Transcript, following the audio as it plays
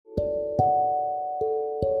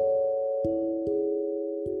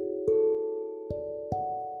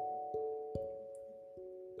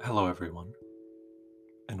Hello, everyone,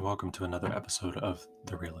 and welcome to another episode of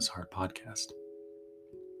the Real is Hard podcast.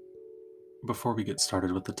 Before we get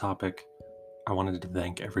started with the topic, I wanted to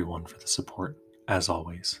thank everyone for the support, as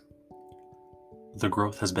always. The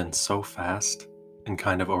growth has been so fast and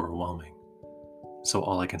kind of overwhelming, so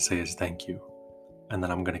all I can say is thank you, and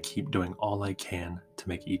that I'm going to keep doing all I can to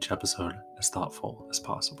make each episode as thoughtful as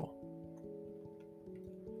possible.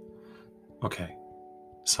 Okay,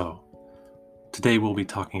 so today we'll be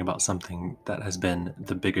talking about something that has been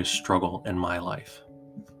the biggest struggle in my life.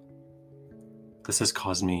 This has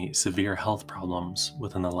caused me severe health problems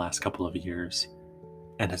within the last couple of years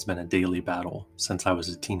and has been a daily battle since I was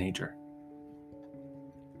a teenager.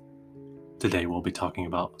 Today we'll be talking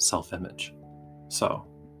about self-image. So,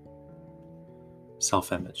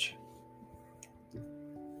 self-image.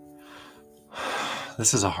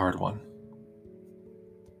 This is a hard one.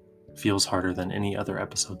 Feels harder than any other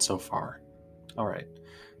episode so far. Alright,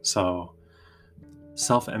 so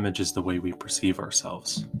self-image is the way we perceive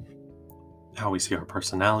ourselves, how we see our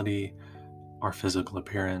personality, our physical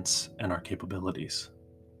appearance, and our capabilities.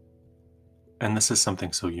 And this is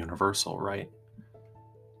something so universal, right?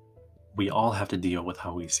 We all have to deal with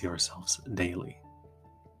how we see ourselves daily.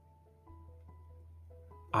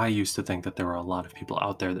 I used to think that there were a lot of people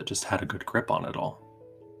out there that just had a good grip on it all,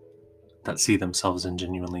 that see themselves and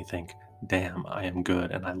genuinely think, damn, I am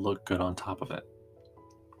good and I look good on top of it.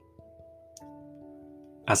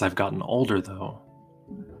 As I've gotten older, though,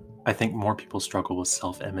 I think more people struggle with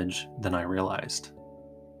self-image than I realized.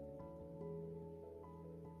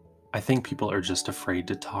 I think people are just afraid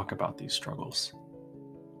to talk about these struggles.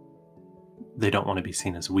 They don't want to be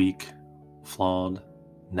seen as weak, flawed,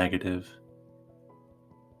 negative,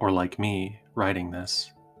 or like me, writing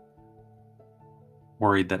this,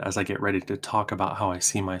 worried that as I get ready to talk about how I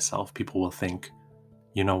see myself, people will think,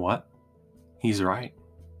 you know what? He's right.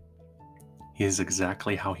 He is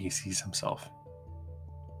exactly how he sees himself.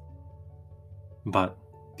 But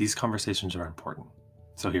these conversations are important,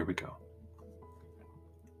 so here we go.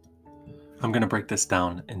 I'm going to break this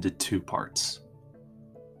down into two parts.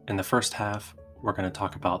 In the first half, we're going to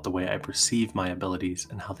talk about the way I perceive my abilities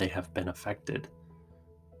and how they have been affected.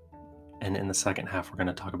 And in the second half, we're going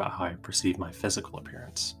to talk about how I perceive my physical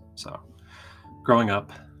appearance. So, growing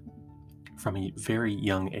up, from a very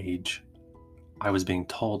young age, I was being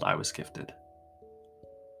told I was gifted.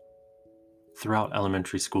 Throughout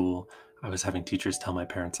elementary school, I was having teachers tell my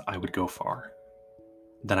parents I would go far,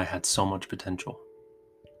 that I had so much potential.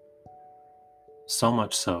 So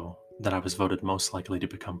much so that I was voted most likely to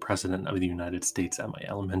become president of the United States at my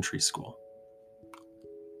elementary school.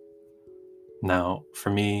 Now,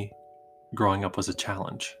 for me, growing up was a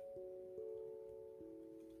challenge.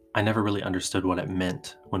 I never really understood what it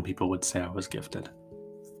meant when people would say I was gifted.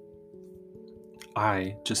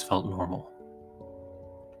 I just felt normal.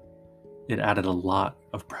 It added a lot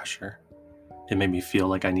of pressure. It made me feel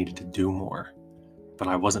like I needed to do more, but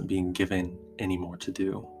I wasn't being given any more to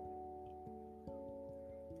do.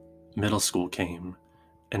 Middle school came,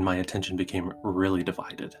 and my attention became really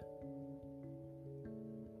divided.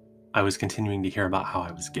 I was continuing to hear about how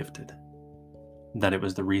I was gifted, that it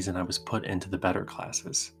was the reason I was put into the better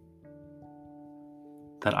classes,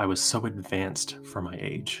 that I was so advanced for my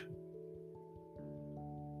age.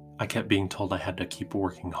 I kept being told I had to keep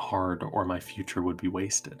working hard or my future would be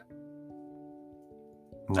wasted.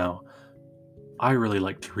 Now, I really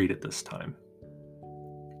liked to read at this time.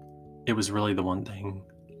 It was really the one thing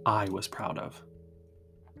I was proud of.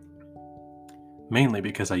 Mainly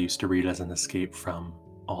because I used to read as an escape from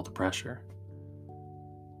all the pressure.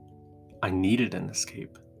 I needed an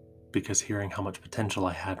escape because hearing how much potential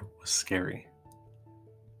I had was scary.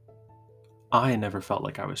 I never felt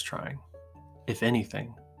like I was trying. If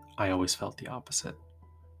anything, I always felt the opposite.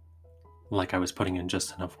 Like I was putting in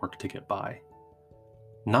just enough work to get by.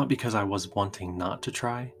 Not because I was wanting not to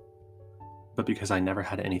try, but because I never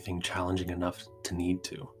had anything challenging enough to need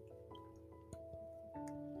to.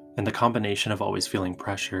 And the combination of always feeling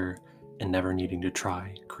pressure and never needing to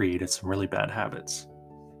try created some really bad habits.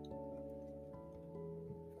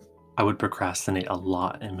 I would procrastinate a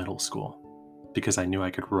lot in middle school because I knew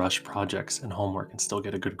I could rush projects and homework and still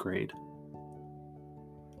get a good grade.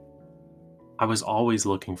 I was always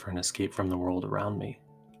looking for an escape from the world around me.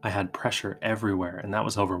 I had pressure everywhere, and that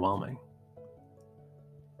was overwhelming.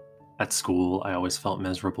 At school, I always felt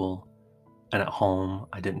miserable, and at home,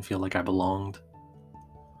 I didn't feel like I belonged.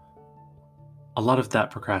 A lot of that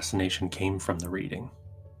procrastination came from the reading.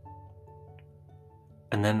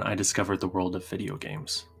 And then I discovered the world of video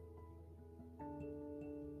games.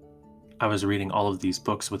 I was reading all of these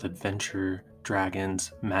books with adventure,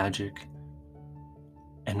 dragons, magic,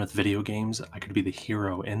 And with video games, I could be the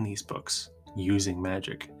hero in these books, using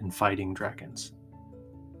magic and fighting dragons.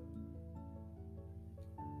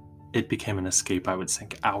 It became an escape I would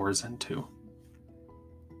sink hours into.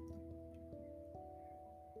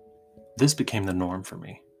 This became the norm for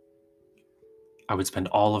me. I would spend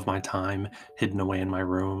all of my time hidden away in my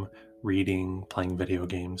room, reading, playing video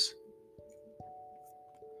games.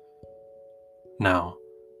 Now,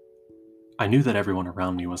 I knew that everyone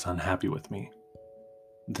around me was unhappy with me.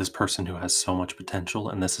 This person who has so much potential,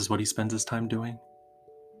 and this is what he spends his time doing?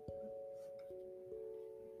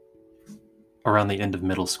 Around the end of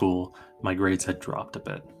middle school, my grades had dropped a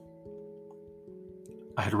bit.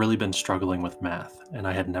 I had really been struggling with math, and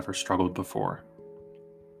I had never struggled before.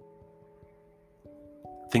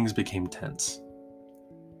 Things became tense.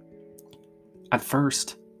 At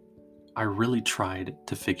first, I really tried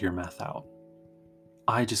to figure math out.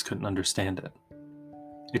 I just couldn't understand it.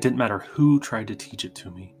 It didn't matter who tried to teach it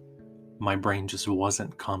to me. My brain just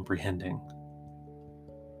wasn't comprehending.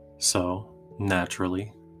 So,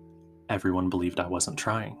 naturally, everyone believed I wasn't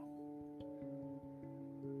trying.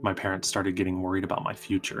 My parents started getting worried about my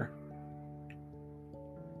future.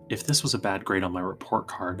 If this was a bad grade on my report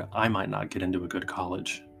card, I might not get into a good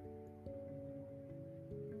college.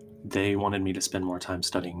 They wanted me to spend more time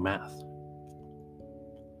studying math.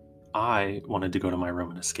 I wanted to go to my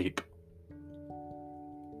room and escape.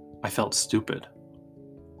 I felt stupid.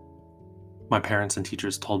 My parents and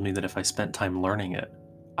teachers told me that if I spent time learning it,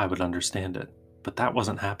 I would understand it, but that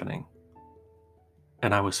wasn't happening.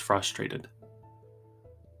 And I was frustrated.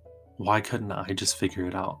 Why couldn't I just figure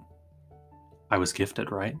it out? I was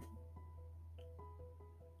gifted, right?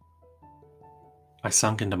 I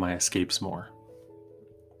sunk into my escapes more.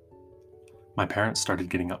 My parents started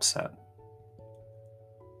getting upset.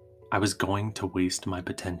 I was going to waste my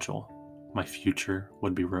potential. My future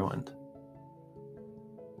would be ruined.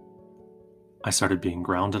 I started being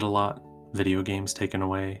grounded a lot, video games taken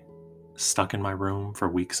away, stuck in my room for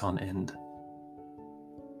weeks on end.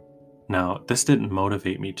 Now, this didn't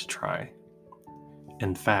motivate me to try.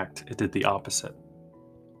 In fact, it did the opposite.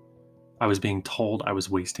 I was being told I was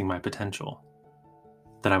wasting my potential,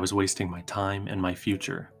 that I was wasting my time and my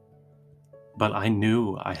future. But I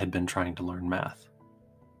knew I had been trying to learn math,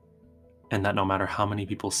 and that no matter how many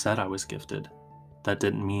people said I was gifted, that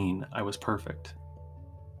didn't mean I was perfect.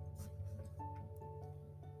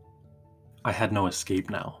 I had no escape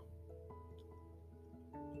now.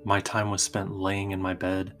 My time was spent laying in my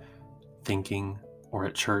bed, thinking, or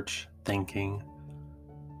at church, thinking.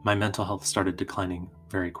 My mental health started declining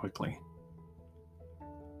very quickly.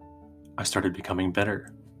 I started becoming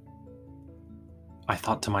bitter. I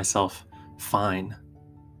thought to myself, fine.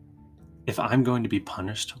 If I'm going to be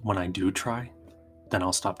punished when I do try, then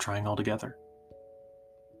I'll stop trying altogether.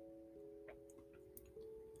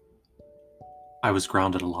 I was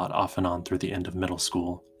grounded a lot off and on through the end of middle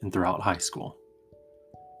school and throughout high school.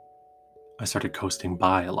 I started coasting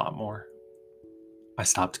by a lot more. I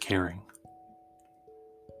stopped caring.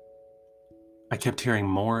 I kept hearing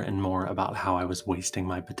more and more about how I was wasting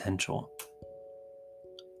my potential,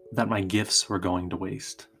 that my gifts were going to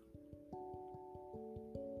waste.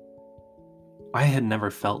 I had never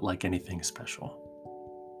felt like anything special.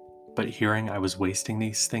 But hearing I was wasting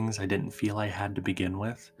these things I didn't feel I had to begin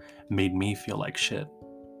with made me feel like shit.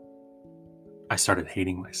 I started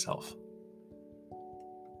hating myself.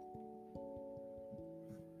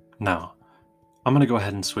 Now, I'm going to go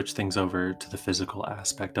ahead and switch things over to the physical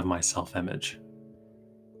aspect of my self-image.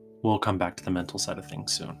 We'll come back to the mental side of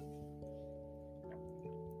things soon.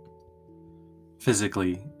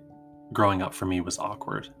 Physically, growing up for me was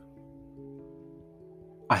awkward.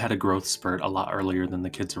 I had a growth spurt a lot earlier than the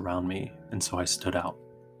kids around me, and so I stood out.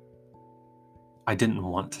 I didn't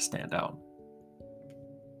want to stand out.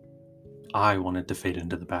 I wanted to fade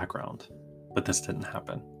into the background, but this didn't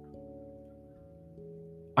happen.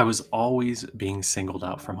 I was always being singled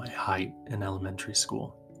out for my height in elementary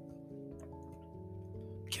school.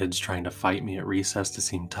 Kids trying to fight me at recess to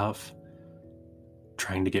seem tough,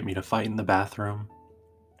 trying to get me to fight in the bathroom.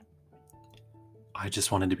 I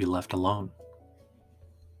just wanted to be left alone.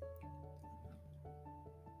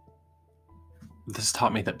 This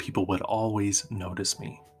taught me that people would always notice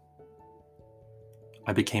me.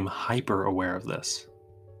 I became hyper aware of this.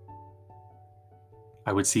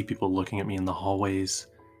 I would see people looking at me in the hallways.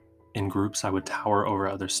 In groups, I would tower over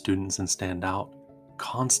other students and stand out.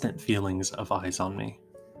 Constant feelings of eyes on me.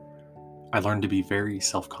 I learned to be very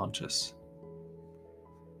self-conscious.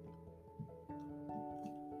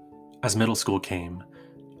 As middle school came,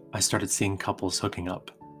 I started seeing couples hooking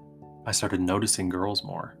up. I started noticing girls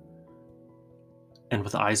more. And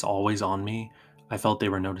with eyes always on me, I felt they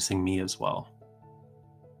were noticing me as well.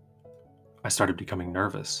 I started becoming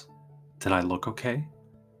nervous. Did I look okay?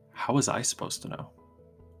 How was I supposed to know?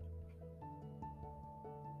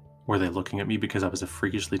 Were they looking at me because I was a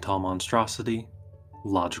freakishly tall monstrosity?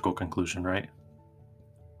 Logical conclusion, right?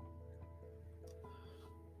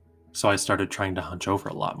 So I started trying to hunch over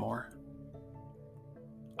a lot more.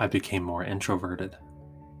 I became more introverted.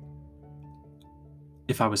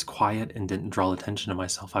 If I was quiet and didn't draw attention to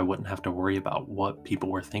myself, I wouldn't have to worry about what people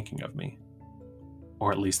were thinking of me.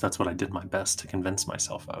 Or at least that's what I did my best to convince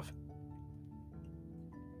myself of.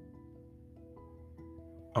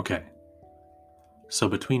 Okay, so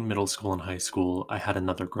between middle school and high school, I had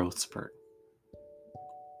another growth spurt.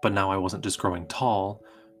 But now I wasn't just growing tall,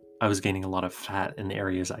 I was gaining a lot of fat in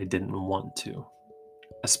areas I didn't want to,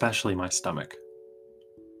 especially my stomach.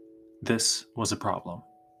 This was a problem.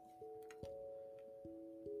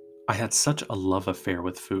 I had such a love affair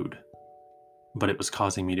with food, but it was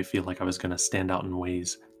causing me to feel like I was going to stand out in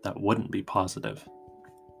ways that wouldn't be positive.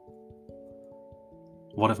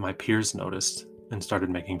 One of my peers noticed and started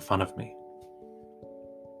making fun of me.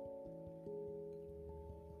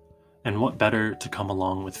 And what better to come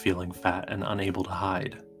along with feeling fat and unable to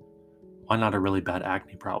hide? Why not a really bad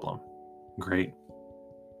acne problem? Great.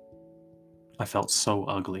 I felt so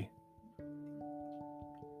ugly.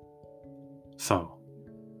 So,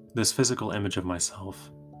 this physical image of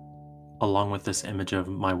myself, along with this image of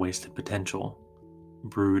my wasted potential,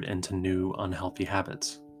 brewed into new unhealthy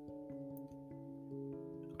habits.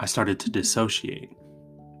 I started to dissociate.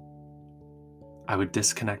 I would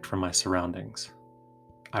disconnect from my surroundings.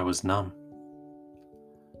 I was numb.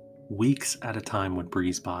 Weeks at a time would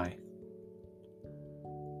breeze by.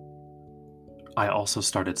 I also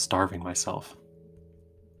started starving myself.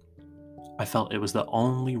 I felt it was the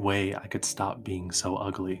only way I could stop being so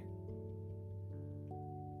ugly.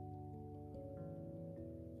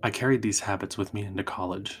 I carried these habits with me into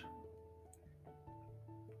college.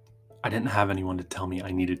 I didn't have anyone to tell me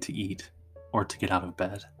I needed to eat or to get out of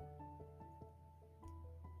bed.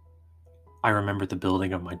 I remember the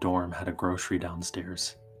building of my dorm had a grocery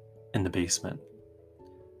downstairs, in the basement,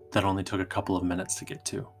 that only took a couple of minutes to get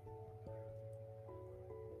to.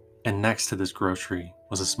 And next to this grocery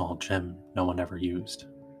was a small gym no one ever used.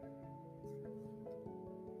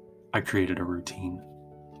 I created a routine.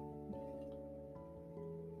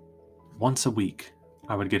 Once a week,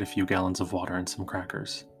 I would get a few gallons of water and some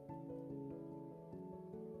crackers.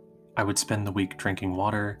 I would spend the week drinking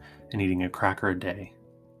water and eating a cracker a day.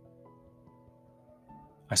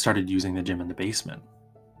 I started using the gym in the basement.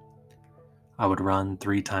 I would run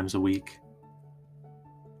 3 times a week.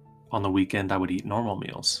 On the weekend, I would eat normal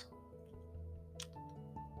meals.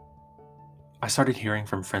 I started hearing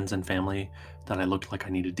from friends and family that I looked like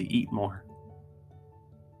I needed to eat more.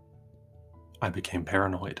 I became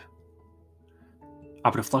paranoid. I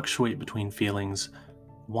would fluctuate between feelings,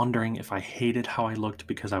 wondering if I hated how I looked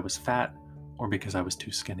because I was fat or because I was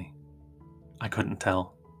too skinny. I couldn't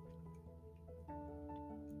tell.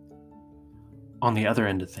 On the other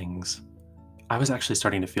end of things, I was actually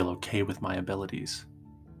starting to feel okay with my abilities.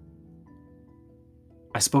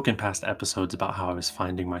 I spoke in past episodes about how I was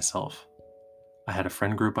finding myself. I had a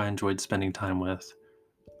friend group I enjoyed spending time with.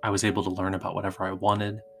 I was able to learn about whatever I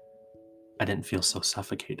wanted. I didn't feel so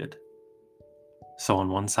suffocated. So on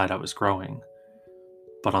one side I was growing,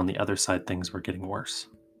 but on the other side things were getting worse.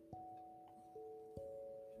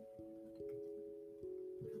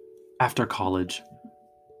 After college,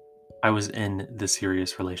 I was in the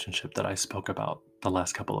serious relationship that I spoke about the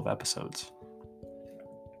last couple of episodes.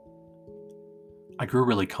 I grew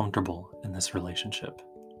really comfortable in this relationship.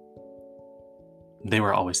 They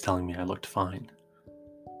were always telling me I looked fine.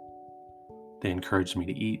 They encouraged me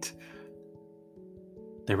to eat.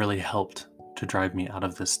 They really helped to drive me out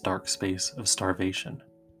of this dark space of starvation.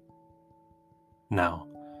 Now,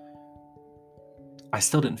 I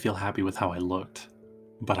still didn't feel happy with how I looked,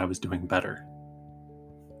 but I was doing better.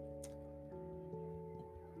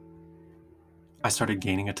 I started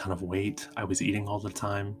gaining a ton of weight. I was eating all the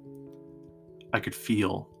time. I could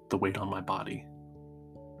feel the weight on my body.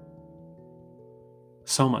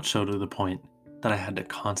 So much so to the point that I had to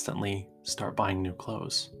constantly start buying new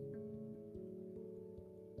clothes.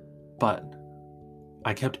 But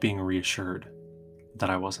I kept being reassured that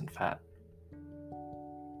I wasn't fat,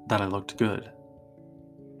 that I looked good,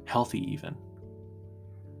 healthy even.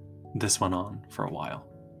 This went on for a while.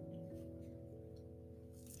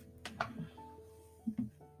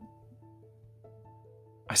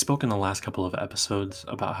 I spoke in the last couple of episodes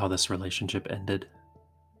about how this relationship ended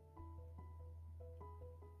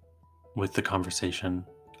with the conversation,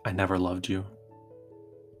 "I never loved you."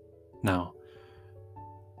 Now,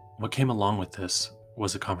 What came along with this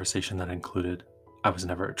was a conversation that included, "I was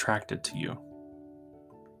never attracted to you."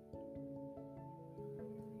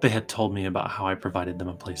 They had told me about how I provided them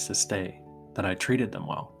a place to stay, that I treated them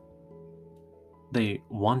well. They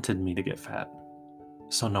wanted me to get fat,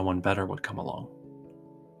 so no one better would come along.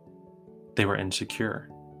 They were insecure,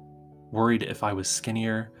 worried if I was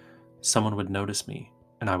skinnier, someone would notice me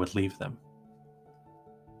and I would leave them.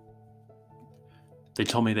 They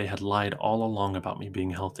told me they had lied all along about me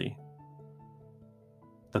being healthy,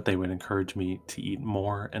 that they would encourage me to eat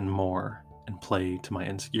more and more and play to my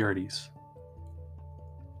insecurities.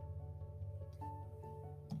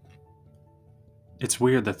 It's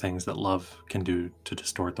weird the things that love can do to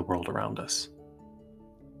distort the world around us.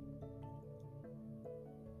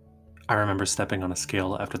 I remember stepping on a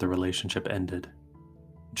scale after the relationship ended,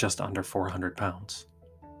 just under 400 pounds.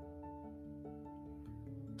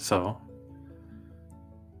 So,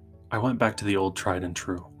 I went back to the old tried and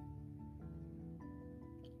true.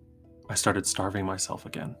 I started starving myself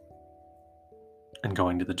again and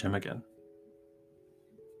going to the gym again.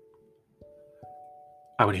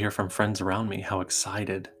 I would hear from friends around me how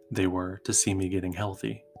excited they were to see me getting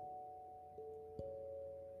healthy.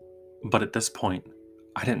 But at this point,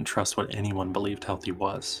 I didn't trust what anyone believed healthy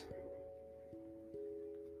was.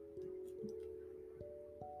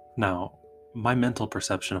 Now, my mental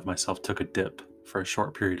perception of myself took a dip for a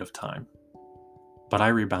short period of time, but I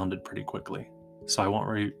rebounded pretty quickly, so I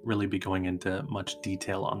won't really be going into much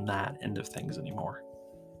detail on that end of things anymore.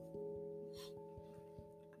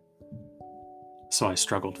 So I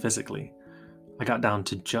struggled physically. I got down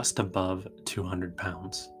to just above 200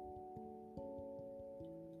 pounds.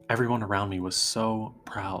 Everyone around me was so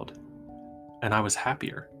proud, and I was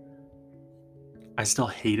happier. I still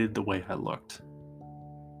hated the way I looked,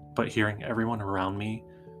 but hearing everyone around me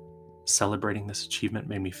celebrating this achievement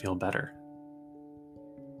made me feel better.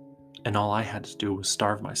 And all I had to do was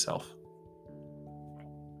starve myself.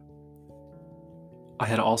 I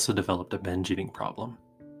had also developed a binge eating problem.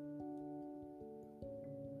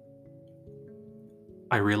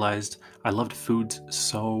 I realized I loved foods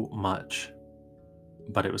so much,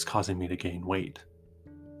 but it was causing me to gain weight,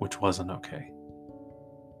 which wasn't okay.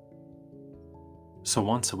 So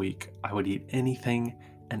once a week, I would eat anything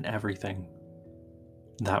and everything.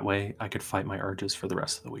 That way, I could fight my urges for the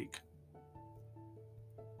rest of the week.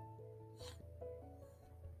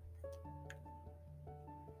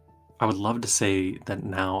 I would love to say that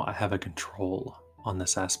now I have a control on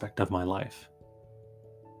this aspect of my life.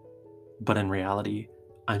 But in reality,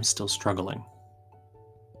 I'm still struggling.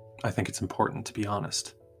 I think it's important to be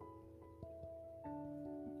honest.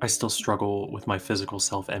 I still struggle with my physical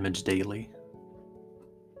self-image daily.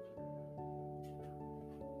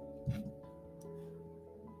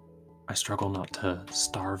 I struggle not to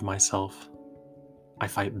starve myself. I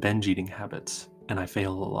fight binge eating habits, and I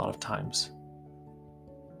fail a lot of times.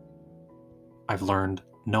 I've learned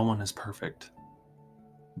no one is perfect,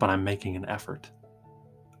 but I'm making an effort,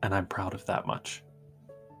 and I'm proud of that much.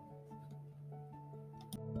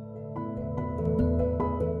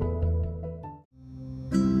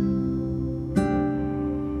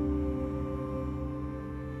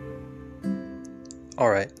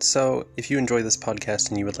 Alright, so if you enjoy this podcast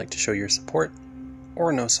and you would like to show your support,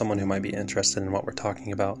 or know someone who might be interested in what we're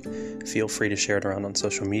talking about, feel free to share it around on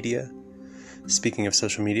social media. Speaking of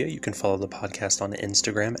social media, you can follow the podcast on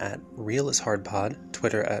Instagram at RealIsHardPod,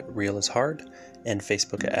 Twitter at RealIsHard, and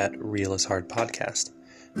Facebook at RealIsHardPodcast.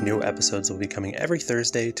 New episodes will be coming every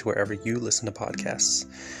Thursday to wherever you listen to podcasts.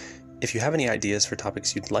 If you have any ideas for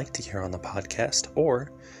topics you'd like to hear on the podcast, or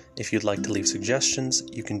if you'd like to leave suggestions,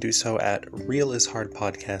 you can do so at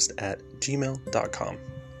realishardpodcast@gmail.com.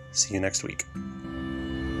 See you next week.